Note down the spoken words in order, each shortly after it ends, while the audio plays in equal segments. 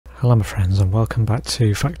Hello my friends and welcome back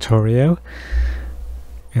to Factorio.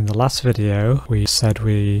 In the last video we said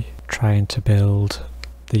we trying to build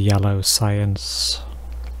the yellow science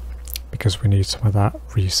because we need some of that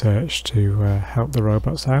research to help the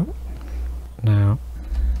robots out. Now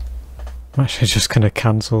I'm actually just going to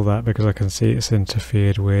cancel that because I can see it's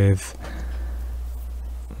interfered with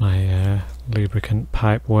my lubricant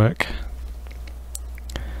pipe work.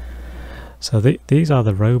 So these are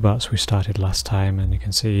the robots we started last time, and you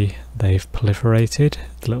can see they've proliferated,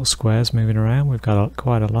 the little squares moving around. We've got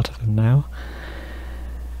quite a lot of them now.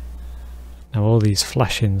 Now all these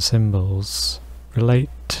flashing symbols relate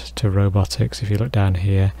to robotics. If you look down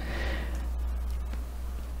here,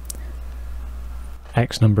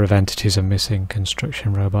 X number of entities are missing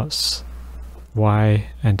construction robots, Y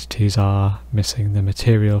entities are missing the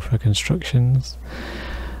material for constructions.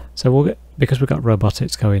 So because we've got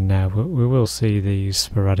robotics going now, we will see these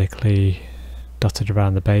sporadically dotted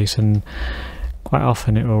around the base, and quite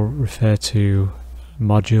often it will refer to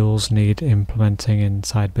modules need implementing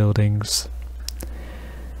inside buildings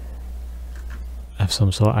of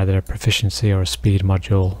some sort, either a proficiency or a speed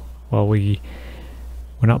module. Well, we're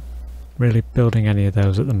not really building any of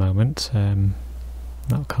those at the moment.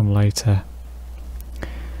 That'll come later.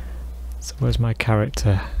 So where's my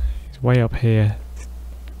character? He's way up here.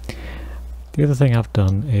 The other thing I've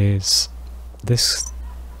done is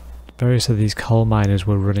various of these coal miners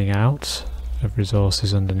were running out of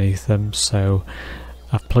resources underneath them, so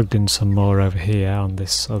I've plugged in some more over here on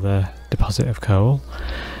this other deposit of coal,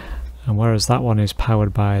 and whereas that one is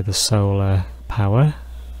powered by the solar power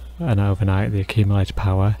and overnight the accumulator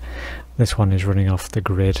power, this one is running off the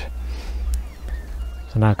grid.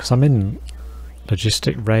 So now, because I'm in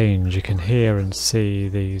logistic range, you can hear and see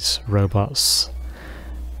these robots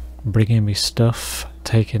bringing me stuff,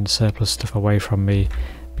 taking surplus stuff away from me,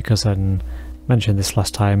 because I mentioned this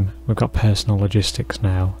last time, we've got personal logistics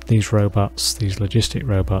now. These robots, these logistic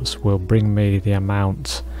robots, will bring me the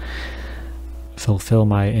amount, fulfill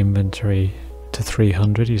my inventory to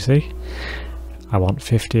 300, you see. I want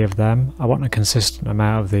 50 of them. I want a consistent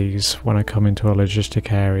amount of these when I come into a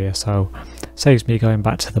logistic area, so it saves me going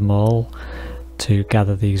back to the mall to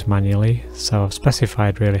gather these manually. So I've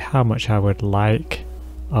specified really how much I would like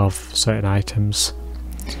of certain items,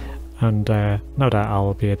 and no doubt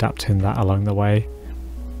I'll be adapting that along the way.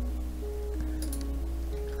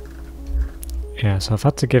 Yeah, so I've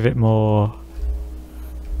had to give it more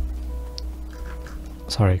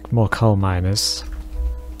coal miners.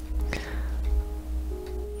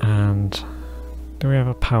 And do we have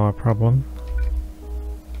a power problem?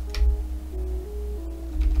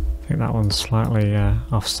 I think that one's slightly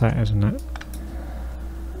offset, isn't it?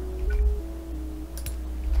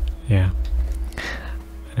 Yeah.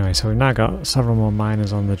 Anyway, so we've now got several more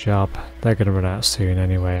miners on the job. They're going to run out soon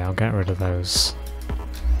anyway. I'll get rid of those.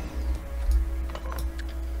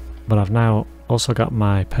 But I've now also got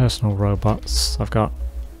my personal robots. I've got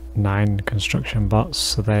 9 construction bots,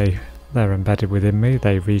 so they're embedded within me.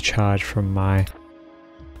 They recharge from my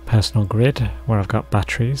personal grid, where I've got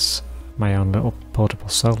batteries, my own little portable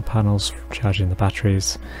solar panels charging the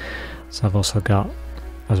batteries. So I've also got,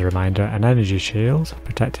 as a reminder, an energy shield,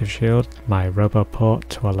 protective shield, my roboport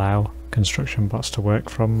to allow construction bots to work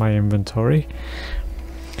from my inventory,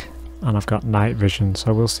 and I've got night vision,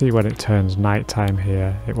 so we'll see when it turns nighttime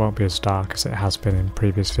here. It won't be as dark as it has been in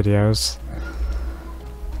previous videos.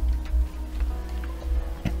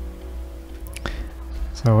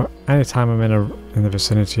 So anytime I'm in the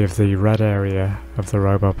vicinity of the red area of the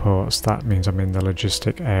roboports, that means I'm in the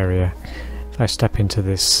logistic area. If I step into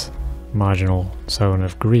this marginal zone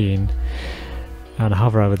of green and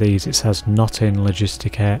hover over these, it says not in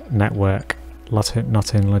logistic network. Not in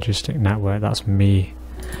logistic network, that's me.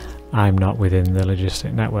 I'm not within the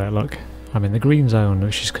logistic network. Look, I'm in the green zone,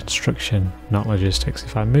 which is construction, not logistics.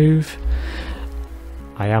 If I move,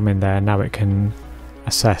 I am in there. Now it can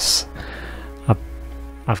assess.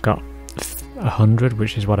 I've got 100,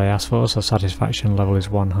 which is what I asked for, so satisfaction level is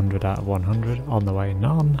 100 out of 100, on the way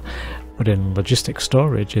none. But in logistic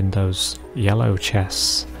storage, in those yellow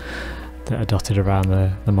chests that are dotted around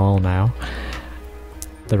the mall now,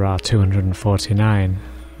 there are 249,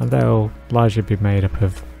 and they'll largely be made up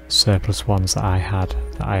of surplus ones that I had,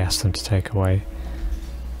 that I asked them to take away.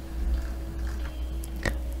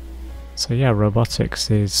 So yeah,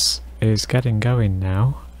 robotics is getting going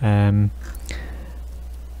now.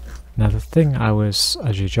 Now the thing I was,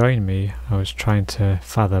 as you joined me, I was trying to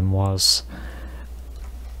fathom was,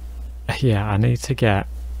 yeah, I need to get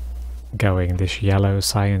going this yellow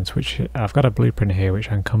science, which I've got a blueprint here which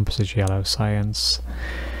encompasses yellow science,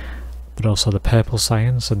 but also the purple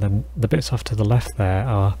science, and then the bits off to the left there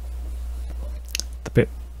are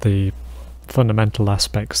the fundamental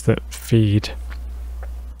aspects that feed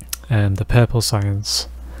the purple science.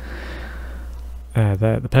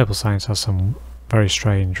 The purple science has some very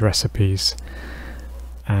strange recipes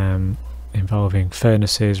involving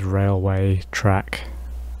furnaces, railway, track,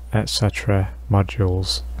 etc.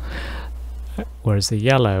 modules, whereas the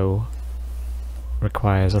yellow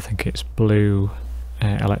requires, I think it's blue,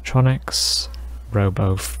 electronics,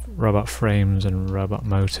 robot frames and robot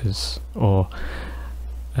motors, or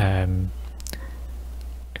I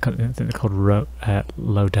think they're called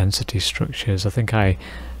low density structures. I think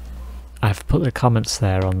I've put the comments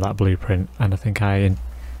there on that blueprint, and I think I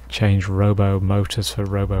changed robo motors for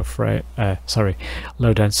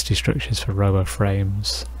low density structures for robo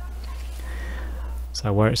frames.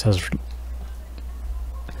 So where it says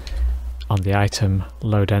on the item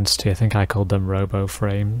low density, I think I called them robo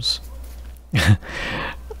frames.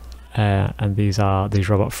 And these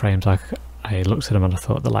robot frames, I looked at them and I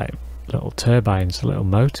thought they're like little turbines, little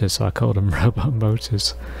motors, so I called them robot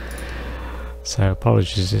motors. So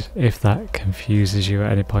apologies if that confuses you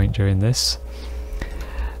at any point during this.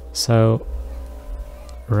 So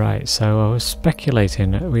right, so I was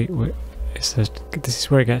speculating, this is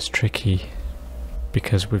where it gets tricky,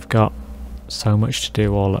 because we've got so much to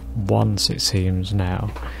do all at once, it seems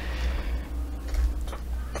now.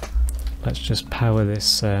 Let's just power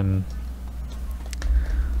this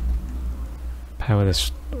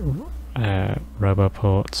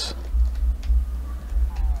roboport.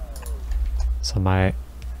 So my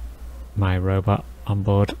robot on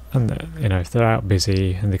board, and you know, if they're out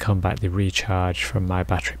busy and they come back, they recharge from my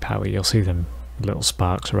battery power. You'll see them, little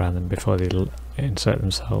sparks around them before they insert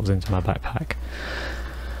themselves into my backpack.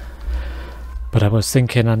 But I was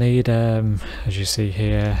thinking I need, as you see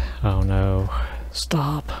here, oh no,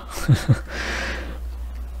 stop!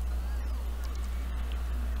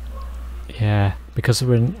 Yeah, because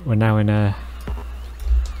we're now in a...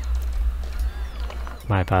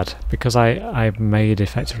 My bad. Because I made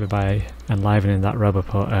effectively by enlivening that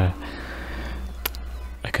roboport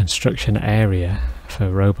a construction area for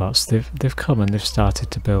robots. They've come and they've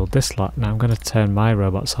started to build this lot. Now I'm going to turn my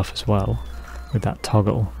robots off as well with that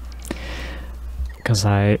toggle, because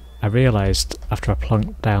I realised after I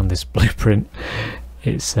plunked down this blueprint,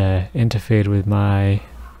 it's interfered with my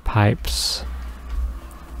pipes.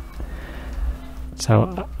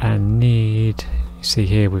 So I need, you see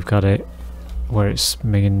here we've got it where it's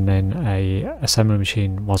meaning a assembly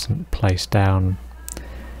machine wasn't placed down,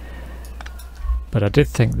 but I did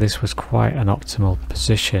think this was quite an optimal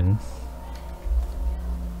position,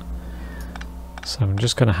 so I'm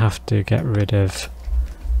just going to have to get rid of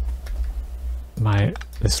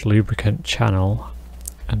this lubricant channel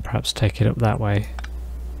and perhaps take it up that way.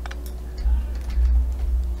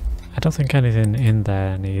 I don't think anything in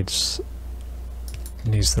there needs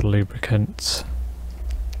the lubricant.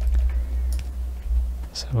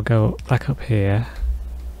 So we'll go back up here.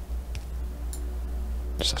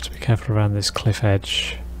 Just have to be careful around this cliff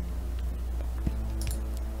edge.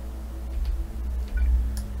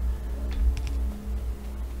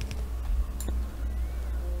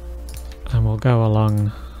 And we'll go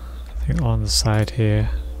along, I think, on the side here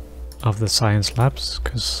of the science labs,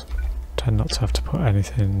 because I tend not to have to put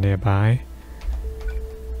anything nearby.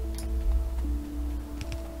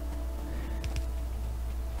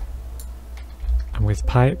 And with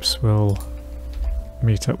pipes we'll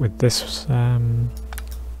meet up with this,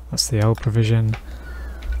 that's the old provision.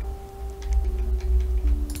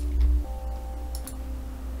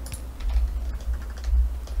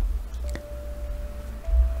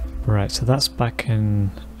 Right, so that's back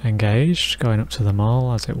in engaged, going up to the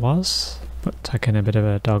mall as it was, but taking a bit of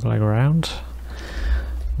a dogleg around.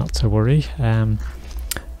 Not to worry.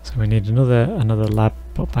 So we need another lab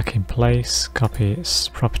put back in place, copy its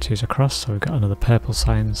properties across, so we've got another purple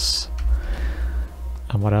science.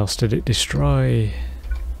 And what else did it destroy?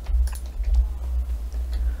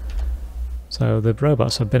 So the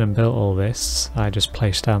robots have been and built all this. I just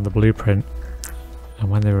placed down the blueprint, and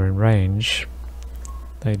when they were in range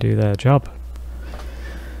they do their job.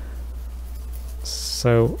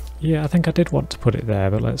 So yeah, I think I did want to put it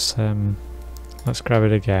there, but let's grab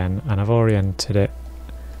it again, and I've oriented it.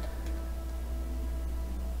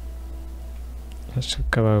 Let's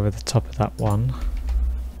just go over the top of that one.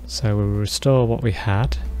 So we'll restore what we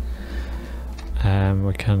had.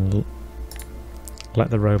 We can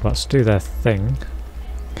let the robots do their thing.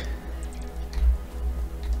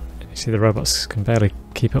 And you see the robots can barely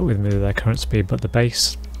keep up with me with their current speed, but the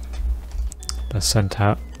base has sent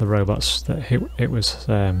out the robots that it was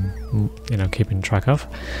you know, keeping track of,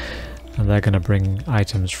 and they're going to bring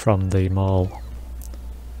items from the mall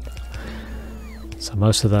So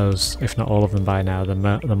most of those, if not all of them by now, the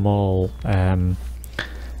mall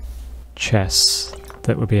chests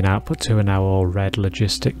that were being output to are now all red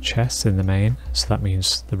logistic chests in the main. So that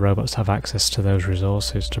means the robots have access to those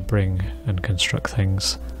resources to bring and construct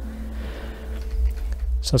things.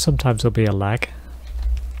 So sometimes there'll be a lag,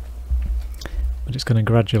 but it's going to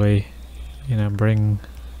gradually, you know, bring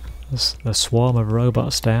the swarm of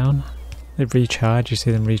robots down. They recharge, you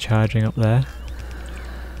see them recharging up there.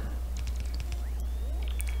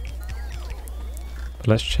 But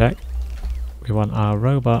let's check. We want our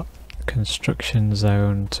robot construction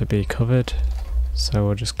zone to be covered, so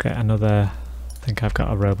we'll just get another. I think I've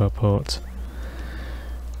got a roboport.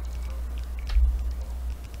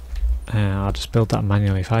 I'll just build that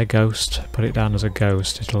manually. If I put it down as a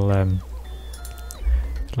ghost, it'll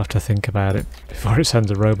have to think about it before it sends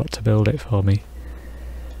a robot to build it for me.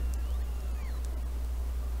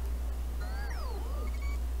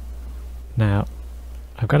 Now,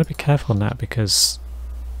 I've got to be careful now because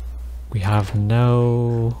we have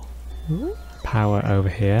no power over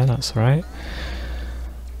here, that's right.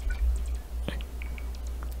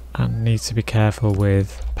 And need to be careful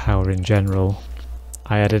with power in general.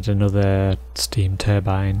 I added another steam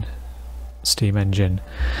turbine, steam engine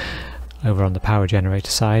over on the power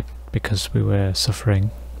generator side because we were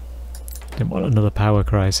suffering. Didn't want another power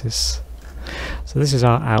crisis. So this is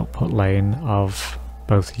our output lane of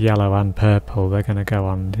both yellow and purple. They're going to go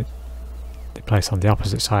on the place on the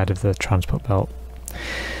opposite side of the transport belt.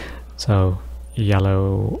 So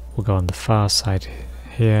yellow will go on the far side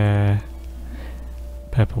here,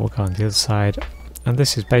 purple will go on the other side, and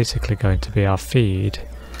this is basically going to be our feed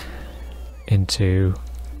into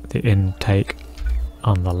the intake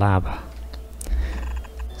on the lab.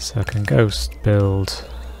 So I can ghost build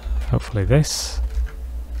hopefully this,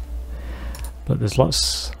 but there's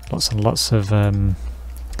lots and lots of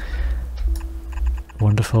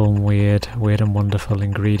wonderful and weird and wonderful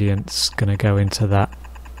ingredients going to go into that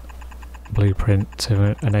blueprint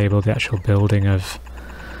to enable the actual building of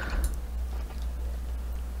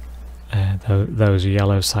those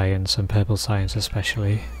yellow science and purple science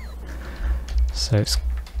especially. So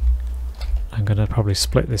I'm going to probably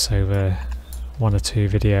split this over 1 or 2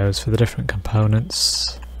 videos for the different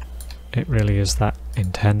components. It really is that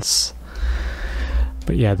intense.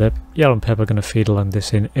 But yeah, the yellow and purple are going to feed along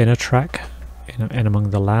this inner track in among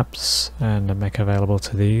the labs and make available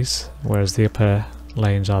to these, whereas the upper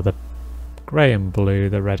lanes are the grey and blue,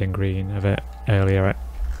 the red and green of earlier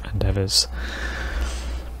endeavours.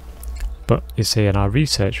 But you see, in our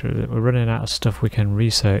research, we're running out of stuff we can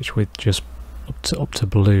research with just up to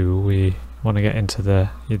blue. We want to get into the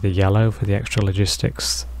yellow for the extra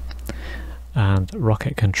logistics and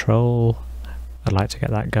rocket control. I'd like to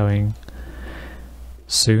get that going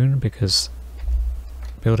soon because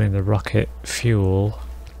building the rocket fuel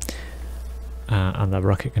and the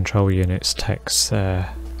rocket control units takes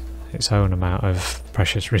its own amount of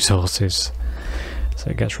precious resources, so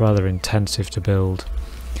it gets rather intensive to build.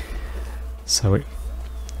 So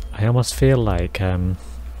I almost feel like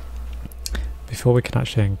before we can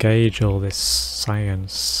actually engage all this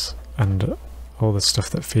science and all the stuff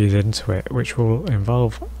that feeds into it, which will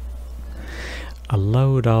involve a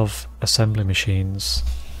load of assembly machines.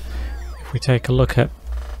 If we take a look at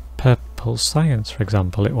purple science, for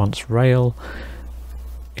example, it wants rail,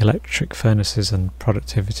 electric furnaces and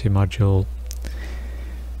productivity module,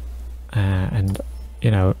 and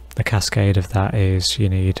you know, the cascade of that is you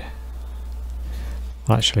need,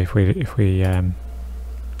 well actually if we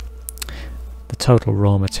the total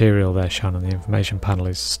raw material there shown on the information panel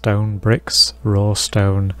is stone bricks, raw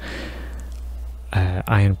stone,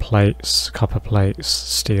 iron plates, copper plates,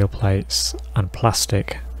 steel plates and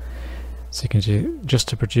plastic. So you can just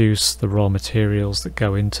to produce the raw materials that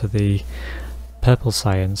go into the purple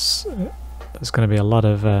science, there's going to be a lot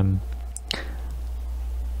of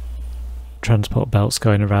transport belts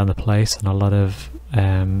going around the place and a lot of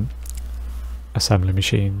assembly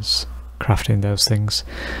machines crafting those things.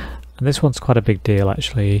 And this one's quite a big deal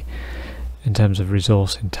actually in terms of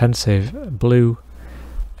resource intensive. Blue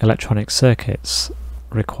electronic circuits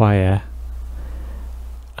require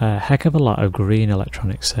a heck of a lot of green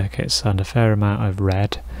electronic circuits and a fair amount of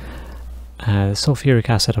red. Sulfuric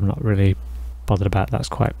acid I'm not really bothered about, that's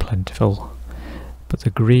quite plentiful, but the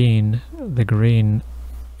green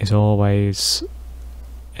is always,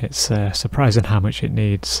 it's surprising how much it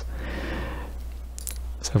needs.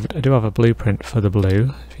 So I do have a blueprint for the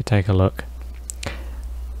blue. If you take a look,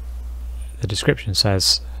 the description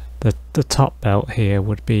says that the top belt here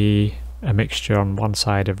would be a mixture on one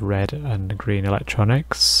side of red and green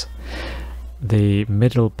electronics. the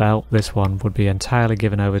middle belt, this one, would be entirely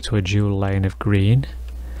given over to a dual lane of green.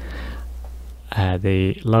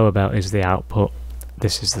 The lower belt is the output.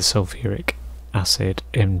 This is the sulfuric acid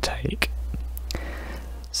intake.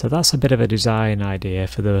 So that's a bit of a design idea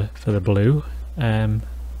for the blue. I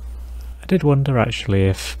did wonder actually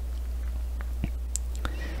if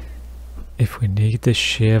we need this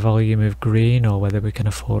sheer volume of green, or whether we can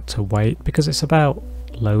afford to wait, because it's about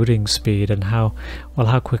loading speed and how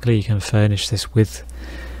quickly you can furnish this with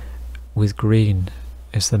green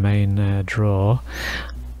is the main draw,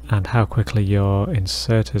 and how quickly your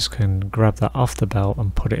inserters can grab that off the belt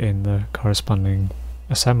and put it in the corresponding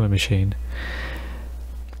assembly machine.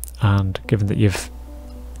 And given that you've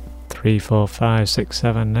 3, 4, 5, 6,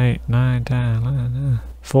 7, 8, 9, 10,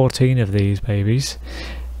 14 of these babies,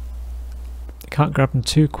 you can't grab them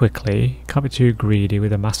too quickly, you can't be too greedy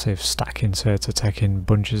with a massive stack inserter taking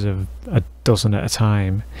bunches of a dozen at a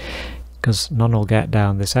time, because none will get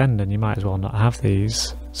down this end and you might as well not have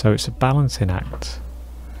these. So it's a balancing act.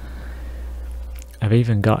 I've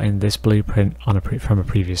even got in this blueprint on from a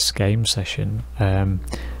previous game session.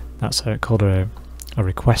 That's called a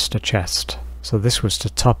requester chest. So this was to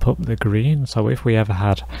top up the green, so if we ever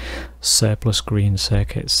had surplus green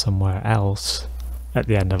circuits somewhere else at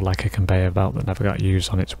the end of like a conveyor belt that never got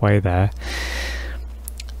used on its way there,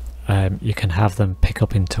 you can have them pick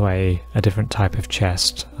up into a different type of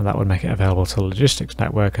chest, and that would make it available to the logistics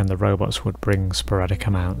network, and the robots would bring sporadic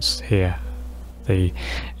amounts here, the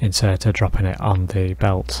inserter dropping it on the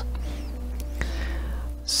belt.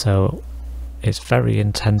 So it's very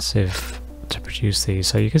intensive to produce these.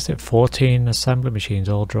 So you can see 14 assembly machines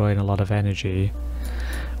all drawing a lot of energy,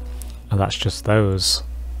 and that's just those.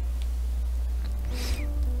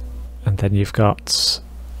 And then you've got,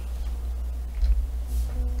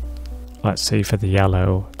 let's see, for the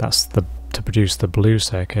yellow, that's to produce the blue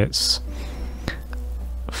circuits.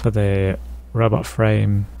 For the robot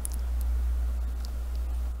frame,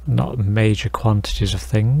 not major quantities of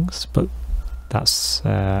things, but that's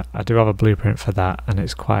I do have a blueprint for that, and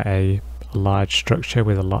it's quite a large structure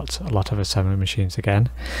with a lot of assembly machines again,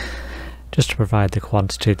 just to provide the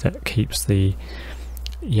quantity that keeps the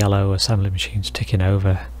yellow assembly machines ticking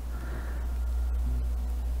over.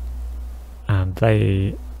 And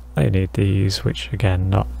they need these, which again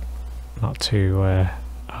not too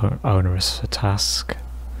onerous a task,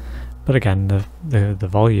 but again the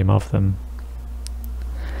volume of them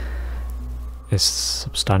is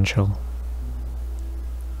substantial.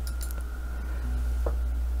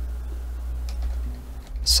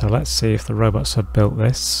 So let's see if the robots have built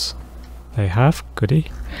this. They have,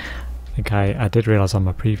 goody. I think I did realise on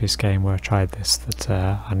my previous game where I tried this that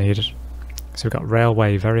I needed, so we've got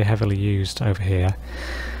railway very heavily used over here.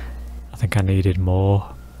 I think I needed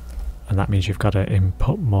more, and that means you've got to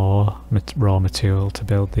input more raw material to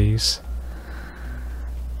build these.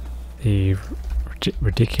 The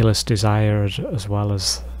ridiculous desire, as well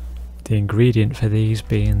as the ingredient for these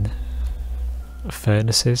being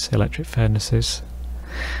furnaces, electric furnaces,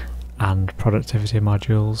 and productivity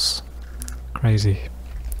modules. Crazy.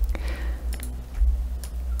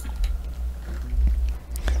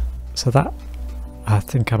 So that, I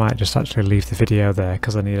think I might just actually leave the video there,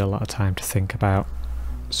 because I need a lot of time to think about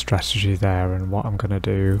strategy there and what I'm going to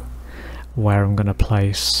do, where I'm going to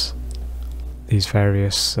place these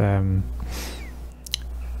various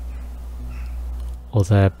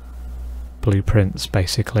other blueprints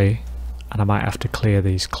basically. And I might have to clear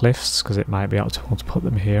these cliffs, because it might be optimal to put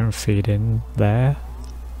them here and feed in there.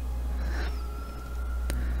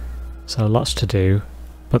 So lots to do,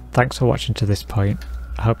 but thanks for watching to this point.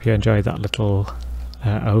 I hope you enjoyed that little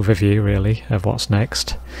overview really of what's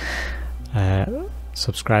next.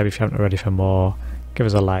 Subscribe if you haven't already for more, give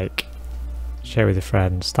us a like, share with your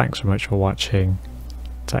friends. Thanks so much for watching,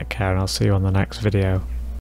 take care, and I'll see you on the next video.